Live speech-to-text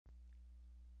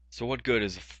So what good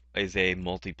is a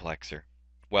multiplexer?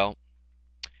 Well,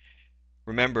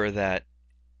 remember that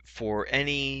for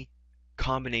any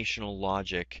combinational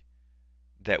logic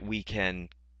that we can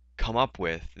come up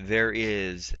with, there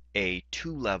is a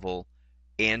two-level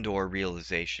and/or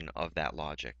realization of that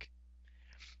logic.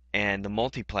 And the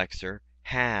multiplexer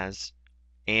has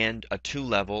and a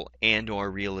two-level and/or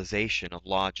realization of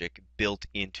logic built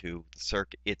into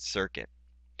its circuit.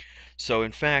 So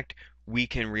in fact, we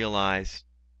can realize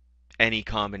any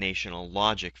combinational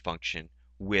logic function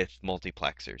with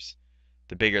multiplexers.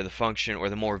 The bigger the function or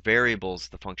the more variables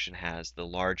the function has, the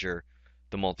larger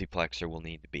the multiplexer will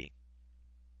need to be.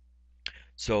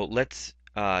 So let's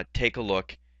take a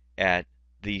look at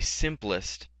the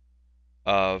simplest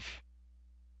of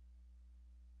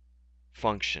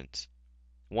functions.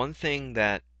 One thing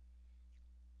that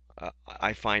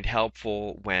I find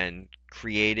helpful when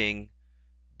creating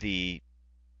the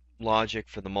logic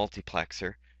for the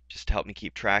multiplexer, just to help me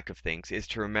keep track of things, is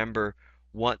to remember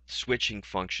what switching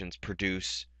functions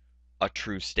produce a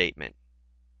true statement.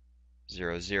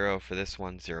 0, 0 for this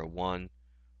one, 0, 1,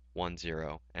 1,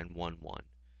 0, and 1, 1.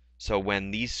 So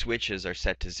when these switches are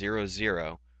set to 0,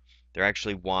 0, they're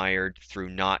actually wired through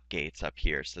NOT gates up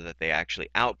here so that they actually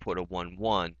output a 1,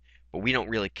 1, but we don't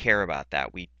really care about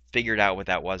that. We figured out what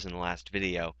that was in the last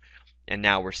video, and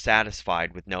now we're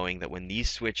satisfied with knowing that when these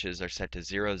switches are set to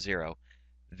 0, 0,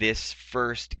 this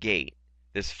first gate,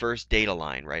 this first data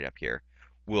line right up here,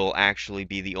 will actually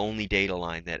be the only data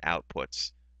line that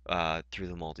outputs through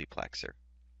the multiplexer.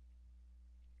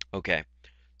 Okay,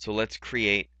 so let's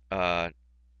create a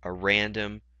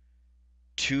random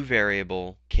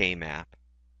two-variable K-map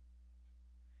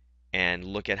and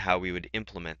look at how we would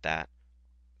implement that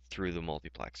through the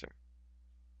multiplexer.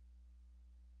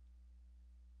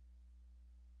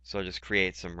 So I'll just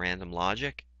create some random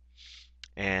logic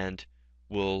and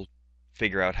we'll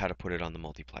figure out how to put it on the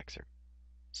multiplexer.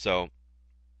 So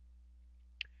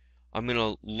I'm going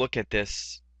to look at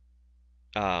this.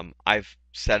 I've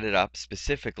set it up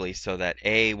specifically so that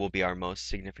A will be our most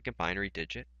significant binary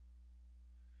digit,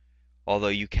 although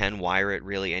you can wire it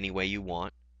really any way you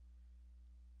want.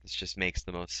 This just makes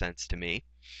the most sense to me.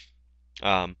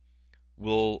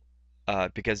 We'll,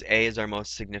 because A is our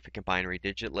most significant binary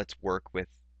digit, let's work with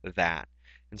that.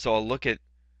 And so I'll look at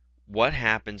what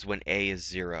happens when A is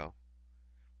 0.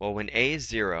 Well, when A is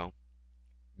 0,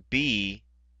 B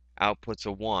outputs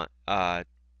a 1.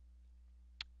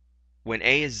 When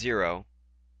A is 0,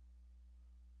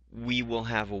 we will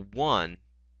have a 1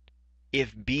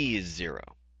 if B is 0.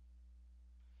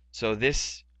 So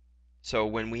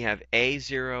when we have A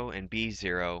 0 and B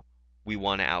 0, we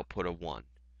want to output a 1.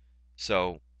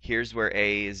 So here's where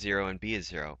A is 0 and B is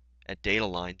 0 at data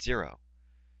line 0.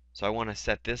 So I want to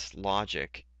set this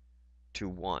logic to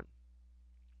 1.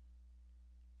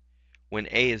 When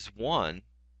A is 1,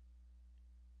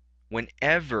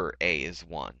 whenever A is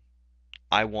 1,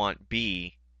 I want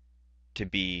B to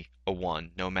be a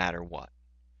 1 no matter what.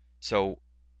 So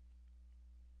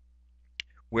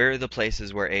where are the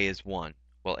places where A is 1?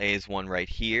 Well, A is 1 right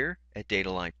here at data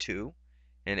line 2,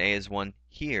 and A is 1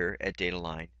 here at data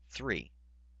line 3.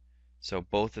 So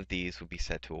both of these would be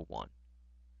set to a 1,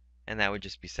 and that would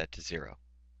just be set to 0.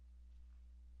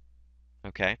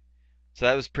 Okay? So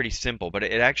that was pretty simple, but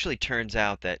it actually turns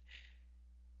out that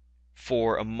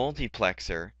for a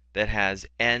multiplexer that has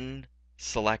n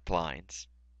select lines,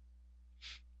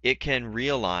 it can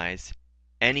realize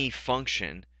any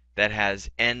function that has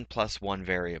n plus 1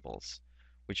 variables,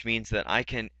 which means that I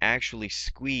can actually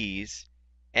squeeze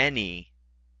any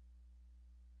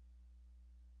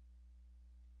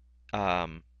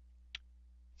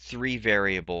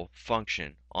three-variable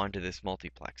function onto this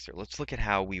multiplexer. Let's look at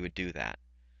how we would do that.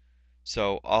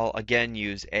 So I'll again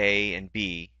use A and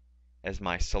B as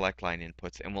my select line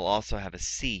inputs, and we'll also have a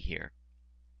C here.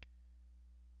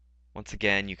 Once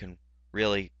again, you can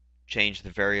really change the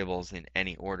variables in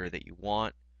any order that you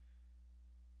want.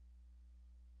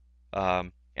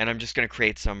 And I'm just going to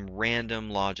create some random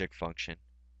logic function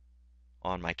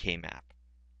on my K-map,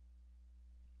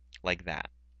 like that.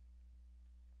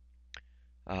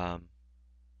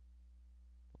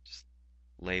 Just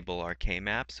label our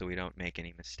K-map so we don't make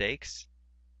any mistakes.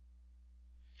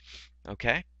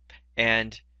 Okay,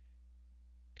 and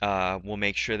we'll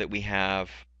make sure that we have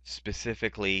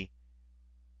specifically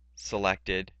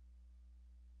selected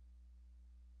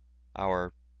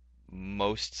our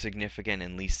most significant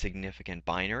and least significant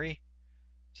binary.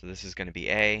 So this is going to be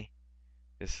A,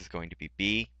 this is going to be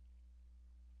B.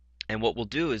 And what we'll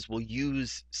do is we'll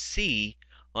use C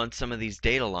on some of these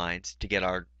data lines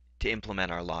to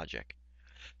implement our logic.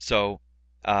 So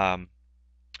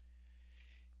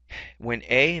When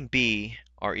A and B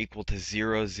are equal to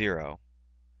 0, 0,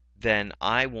 then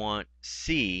I want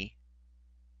C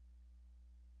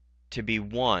to be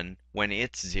 1 when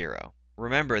it's 0.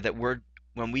 Remember that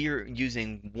when we are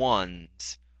using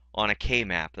ones on a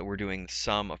K-map, that we're doing the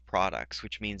sum of products,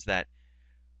 which means that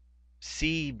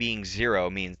C being 0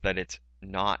 means that it's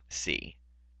not C.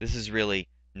 This is really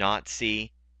not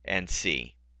C and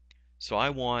C. So I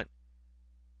want,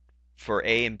 for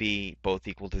A and B both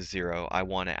equal to 0, I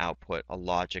want to output a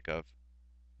logic of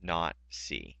not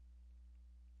C.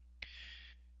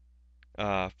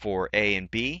 For A and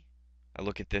B, I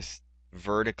look at this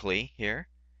vertically here,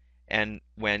 and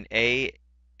when A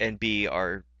and B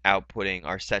are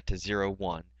set to 0,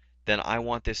 1, then I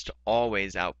want this to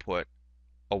always output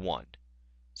a 1.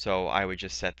 So I would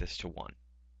just set this to 1.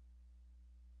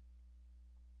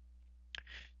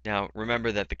 Now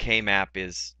remember that the K-map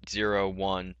is 0,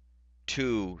 1,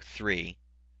 2, 3.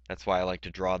 That's why I like to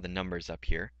draw the numbers up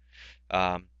here.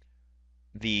 Um,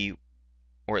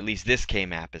 or at least this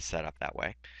K-map is set up that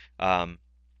way. Um,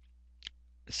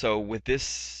 so with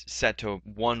this set to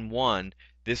 1, 1,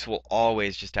 this will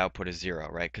always just output a 0,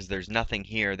 right? Because there's nothing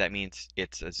here, that means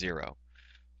it's a 0.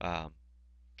 Um,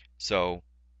 so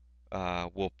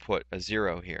we'll put a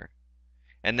 0 here.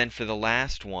 And then for the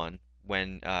last one,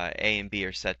 when A and B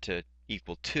are set to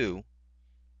equal 2,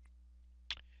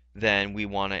 then we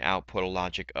want to output a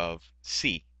logic of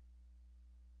C.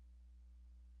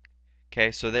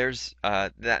 Okay, so there's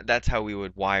that's how we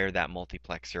would wire that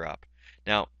multiplexer up.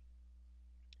 Now,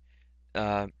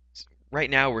 uh, right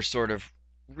now we're sort of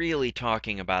really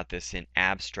talking about this in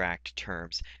abstract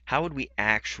terms. How would we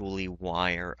actually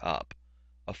wire up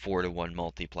a 4-to-1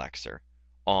 multiplexer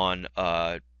on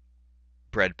a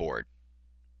breadboard?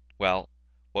 Well,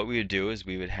 what we would do is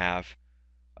we'd have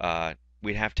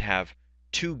to have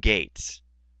two gates.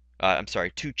 I'm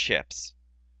sorry, two chips.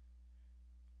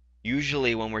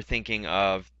 Usually when we're thinking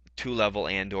of two-level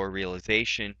and/or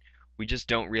realization, we just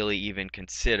don't really even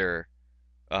consider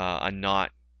a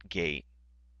NOT gate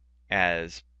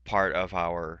as part of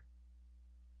our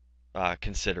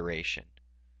consideration.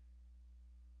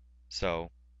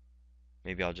 So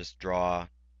maybe I'll just draw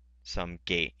some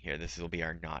gate here. This will be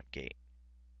our NOT gate.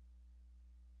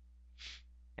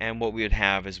 And what we would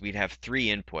have is we'd have three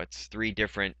inputs, three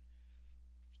different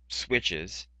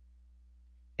switches,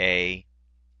 A,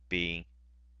 B,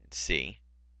 and C.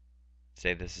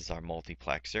 Say this is our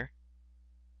multiplexer.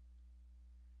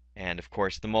 And of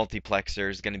course the multiplexer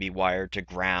is going to be wired to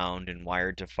ground and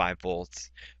wired to 5 volts,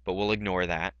 but we'll ignore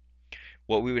that.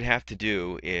 What we would have to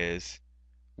do is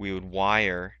we would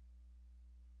wire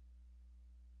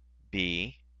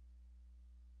B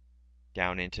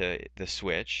down into the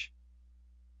switch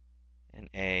and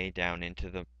A down into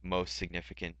the most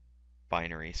significant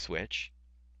binary switch.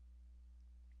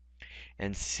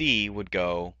 And C would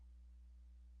go,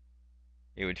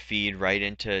 it would feed right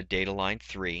into data line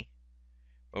 3.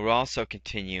 It would also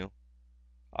continue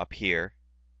up here,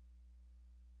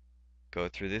 go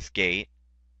through this gate,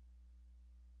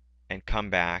 and come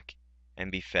back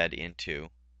and be fed into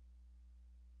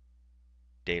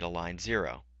data line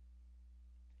 0.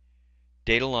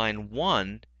 Data line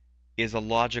 1 is a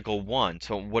logical 1,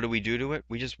 so what do we do to it?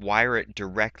 We just wire it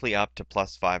directly up to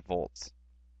plus 5 volts.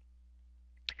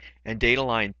 And data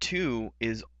line 2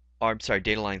 is, or I'm sorry,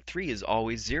 data line 3 is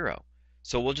always 0.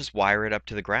 So we'll just wire it up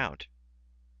to the ground.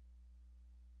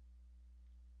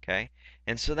 Okay?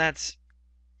 And so that's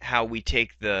how we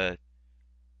take the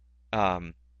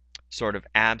sort of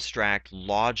abstract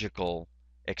logical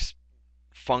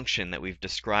function that we've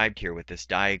described here with this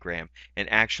diagram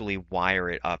and actually wire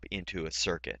it up into a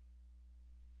circuit.